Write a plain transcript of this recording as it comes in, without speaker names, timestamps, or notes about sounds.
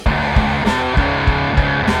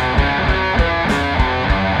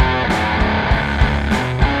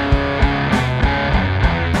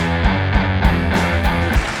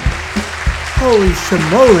Holy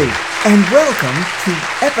Shamoli, and welcome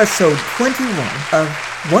to episode 21 of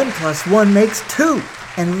 1 plus 1 makes 2.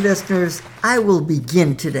 And listeners, I will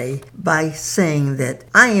begin today by saying that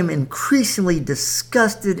I am increasingly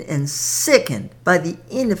disgusted and sickened by the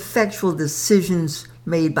ineffectual decisions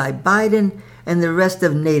made by Biden and the rest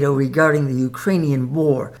of NATO regarding the Ukrainian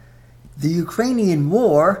war. The Ukrainian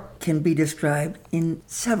war can be described in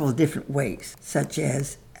several different ways, such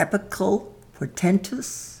as epical,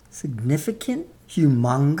 portentous, significant,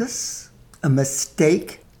 humongous, a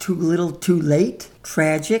mistake, too little too late,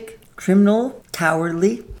 tragic, criminal,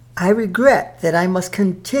 cowardly. I regret that I must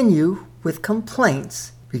continue with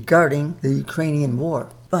complaints regarding the Ukrainian war.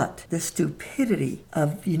 But the stupidity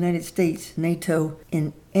of the United States, NATO,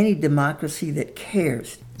 and any democracy that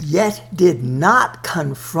cares, yet did not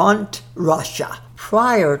confront Russia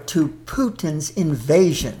prior to Putin's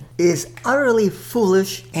invasion, is utterly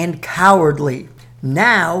foolish and cowardly.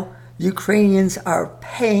 Now, Ukrainians are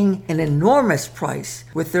paying an enormous price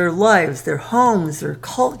with their lives, their homes, their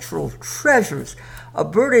cultural treasures, a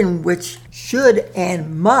burden which should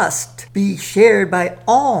and must be shared by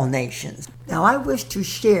all nations. Now, I wish to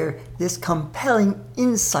share this compelling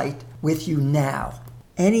insight with you now.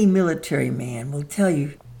 Any military man will tell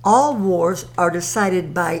you all wars are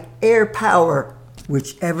decided by air power.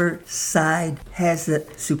 Whichever side has the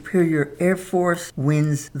superior air force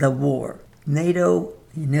wins the war. NATO,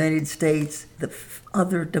 the United States, the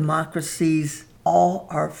other democracies, all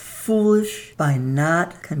are foolish by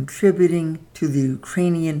not contributing to the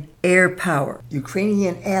Ukrainian air power.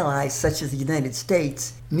 Ukrainian allies such as the United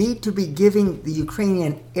States need to be giving the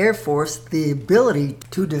Ukrainian Air Force the ability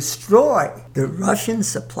to destroy the Russian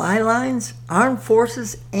supply lines, armed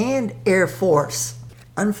forces, and air force.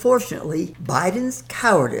 Unfortunately, Biden's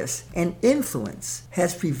cowardice and influence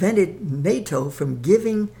has prevented NATO from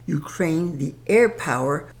giving Ukraine the air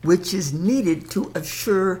power which is needed to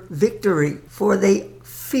assure victory, for they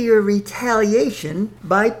fear retaliation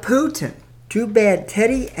by Putin. Too bad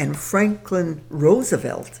Teddy and Franklin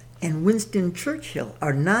Roosevelt and Winston Churchill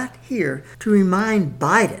are not here to remind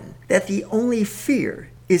Biden that the only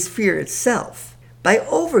fear is fear itself. By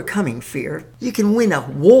overcoming fear, you can win a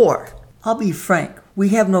war. I'll be frank. We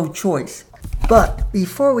have no choice. But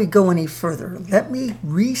before we go any further, let me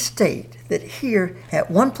restate that here at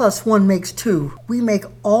 1 plus 1 makes 2, we make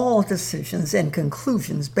all decisions and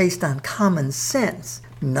conclusions based on common sense.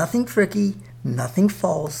 Nothing tricky, nothing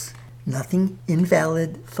false, nothing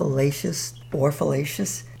invalid, fallacious,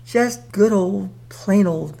 just good old, plain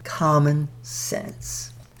old common sense.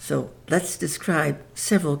 So let's describe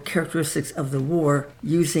several characteristics of the war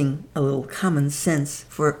using a little common sense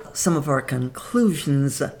for some of our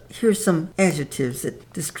conclusions. Here's some adjectives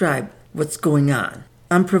that describe what's going on.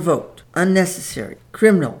 Unprovoked, unnecessary,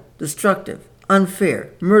 criminal, destructive, unfair,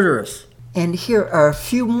 murderous. And here are a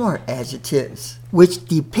few more adjectives which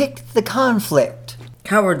depict the conflict.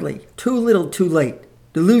 Cowardly, too little too late,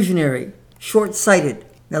 delusionary, short-sighted.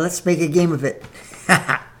 Now let's make a game of it.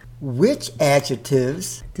 Which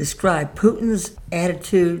adjectives describe Putin's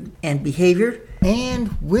attitude and behavior, and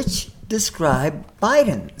which describe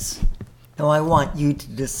Biden's? Now, I want you to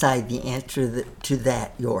decide the answer to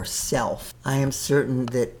that yourself. I am certain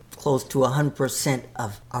that close to 100%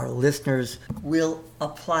 of our listeners will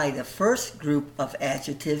apply the first group of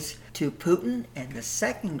adjectives to Putin and the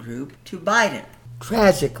second group to Biden.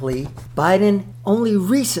 Tragically, Biden only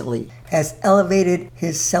recently has elevated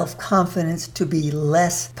his self-confidence to be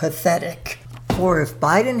less pathetic. For if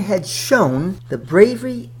Biden had shown the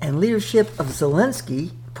bravery and leadership of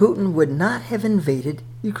Zelensky, Putin would not have invaded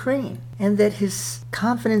Ukraine, and that his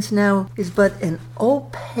confidence now is but an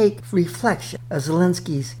opaque reflection of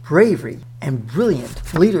Zelensky's bravery and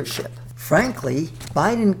brilliant leadership. Frankly,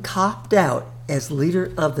 Biden copped out as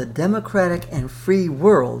leader of the democratic and free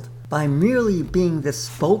world by merely being the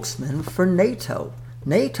spokesman for NATO.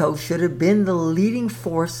 NATO should have been the leading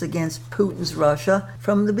force against Putin's Russia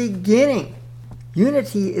from the beginning.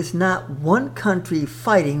 Unity is not one country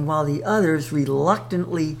fighting while the others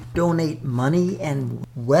reluctantly donate money and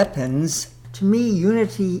weapons. To me,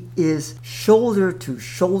 unity is shoulder to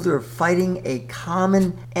shoulder fighting a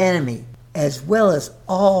common enemy, as well as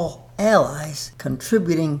all allies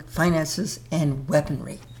contributing finances and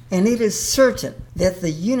weaponry. And it is certain that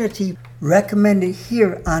the unity recommended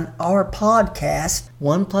here on our podcast,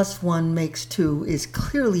 1 plus 1 makes 2, is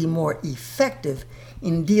clearly more effective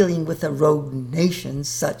in dealing with a rogue nation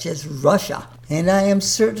such as Russia. And I am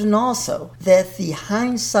certain also that the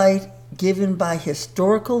hindsight given by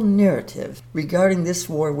historical narrative regarding this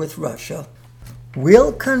war with Russia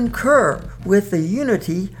will concur with the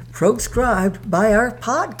unity proscribed by our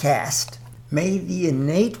podcast. May the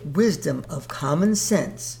innate wisdom of common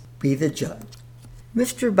sense be the judge.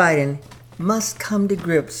 Mr. Biden must come to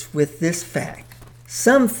grips with this fact.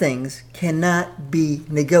 Some things cannot be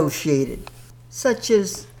negotiated, such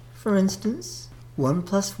as, for instance, 1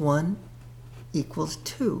 plus 1 equals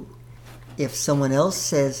 2. If someone else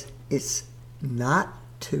says it's not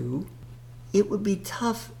 2, it would be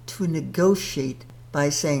tough to negotiate by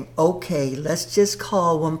saying, okay, let's just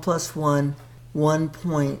call 1 plus 1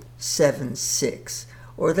 1.76,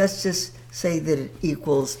 or let's just say that it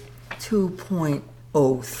equals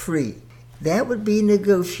 2.03. That would be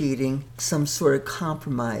negotiating some sort of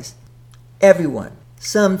compromise. Everyone,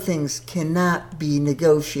 some things cannot be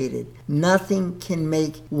negotiated. Nothing can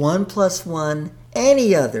make 1 plus 1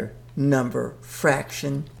 any other number,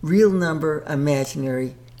 fraction, real number,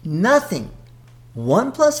 imaginary, nothing.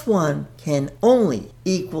 1 plus 1 can only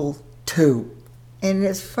equal 2. And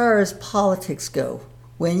as far as politics go,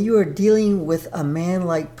 when you are dealing with a man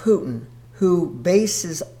like Putin, who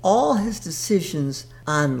bases all his decisions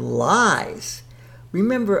on lies,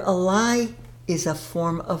 remember, a lie is a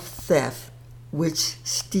form of theft which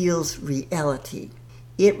steals reality.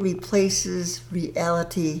 It replaces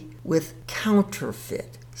reality with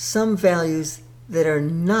counterfeit, some values that are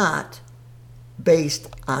not based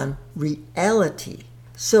on reality.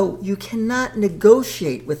 So you cannot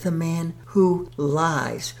negotiate with a man who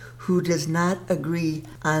lies, who does not agree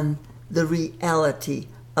on the reality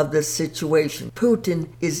of the situation. Putin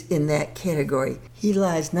is in that category. He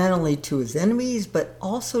lies not only to his enemies, but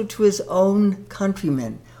also to his own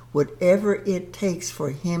countrymen, whatever it takes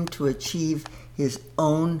for him to achieve his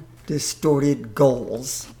own distorted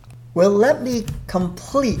goals. Well, let me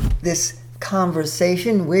complete this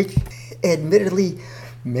conversation, which admittedly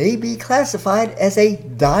may be classified as a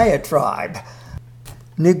diatribe.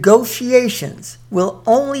 Negotiations will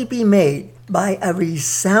only be made by a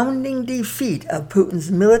resounding defeat of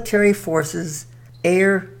Putin's military forces,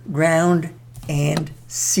 air, ground, and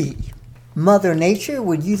sea. Mother Nature,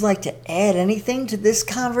 would you like to add anything to this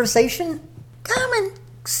conversation? Common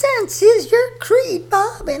sense is your creed,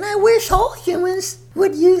 Bob, and I wish all humans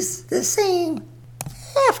would use the same.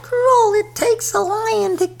 After all, it takes a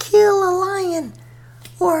lion to kill a lion,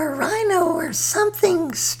 or a rhino, or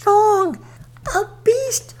something strong, a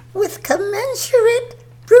beast with commensurate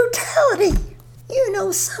brutality. You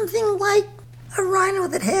know, something like a rhino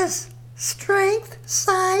that has strength,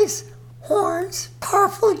 size, horns,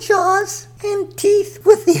 powerful jaws, and teeth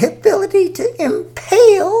with the ability to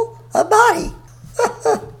impale a body.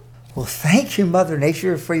 Well, thank you, Mother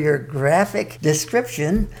Nature, for your graphic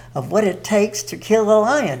description of what it takes to kill a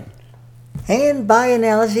lion. And by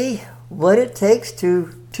analogy, what it takes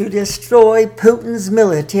to destroy Putin's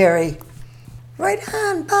military. Right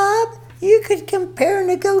on, Bob. You could compare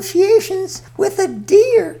negotiations with a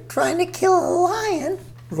deer trying to kill a lion.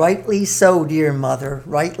 Rightly so, dear mother,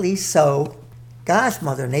 rightly so. Gosh,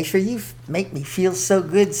 Mother Nature, you make me feel so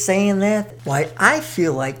good saying that. Why, I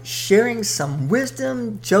feel like sharing some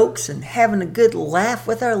wisdom, jokes, and having a good laugh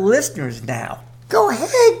with our listeners now. Go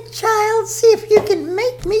ahead, child, see if you can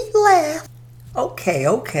make me laugh.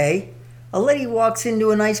 Okay. A lady walks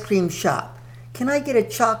into an ice cream shop. Can I get a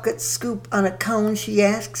chocolate scoop on a cone, she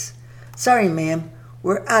asks. Sorry, ma'am,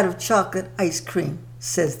 we're out of chocolate ice cream,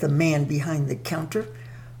 says the man behind the counter.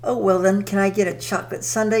 Oh, well then, can I get a chocolate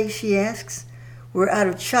sundae, she asks. We're out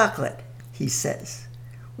of chocolate, he says.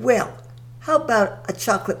 Well, how about a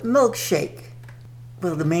chocolate milkshake?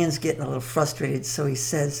 Well, the man's getting a little frustrated, so he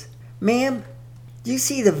says, Ma'am, do you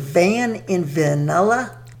see the van in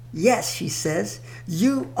vanilla? Yes, she says.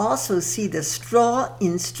 You also see the straw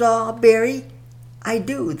in strawberry? I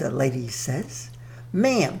do, the lady says.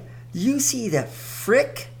 Ma'am, you see the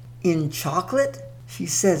frick in chocolate? She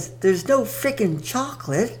says, there's no frickin'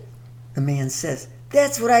 chocolate. The man says,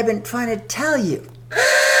 that's what I've been trying to tell you.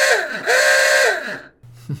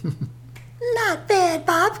 Not bad,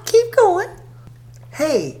 Bob. Keep going.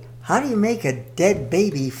 Hey, how do you make a dead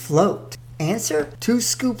baby float? Answer, 2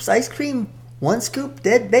 scoops ice cream, 1 scoop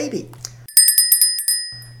dead baby.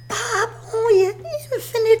 Bob, only an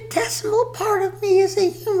infinitesimal part of me is a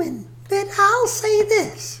human. But I'll say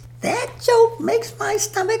this. That joke makes my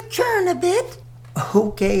stomach churn a bit.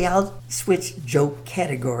 Okay, I'll switch joke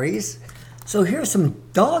categories. So here's some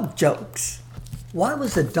dog jokes. Why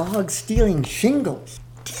was the dog stealing shingles?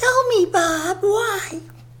 Tell me, Bob, why?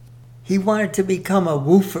 He wanted to become a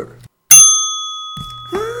woofer.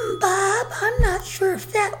 Bob, I'm not sure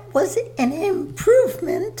if that was an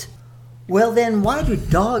improvement. Well then, why do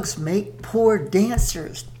dogs make poor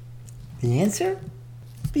dancers? The answer?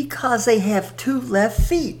 Because they have 2 left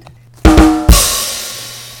feet.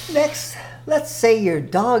 Next, Let's say your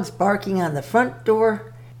dog's barking on the front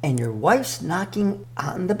door and your wife's knocking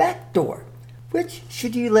on the back door. Which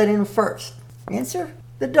should you let in first? Answer,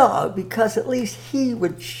 the dog, because at least he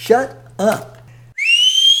would shut up.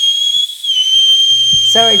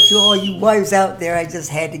 Sorry to all you wives out there, I just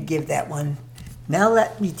had to give that one. Now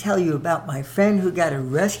let me tell you about my friend who got a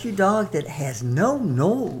rescue dog that has no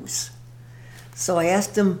nose. So I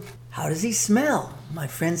asked him, how does he smell? My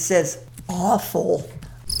friend says, awful.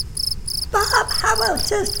 Bob, how about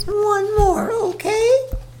just one more, okay?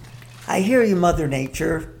 I hear you, Mother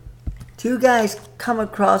Nature. Two guys come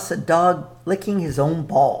across a dog licking his own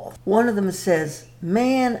balls. One of them says,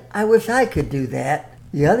 man, I wish I could do that.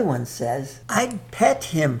 The other one says, I'd pet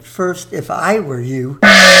him first if I were you.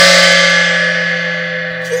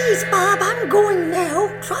 Geez, Bob, I'm going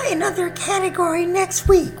now. Try another category next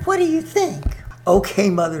week. What do you think? Okay,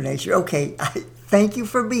 Mother Nature, okay. Thank you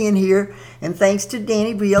for being here, and thanks to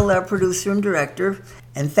Danny Briel, our producer and director,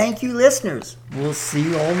 and thank you, listeners. We'll see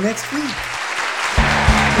you all next week.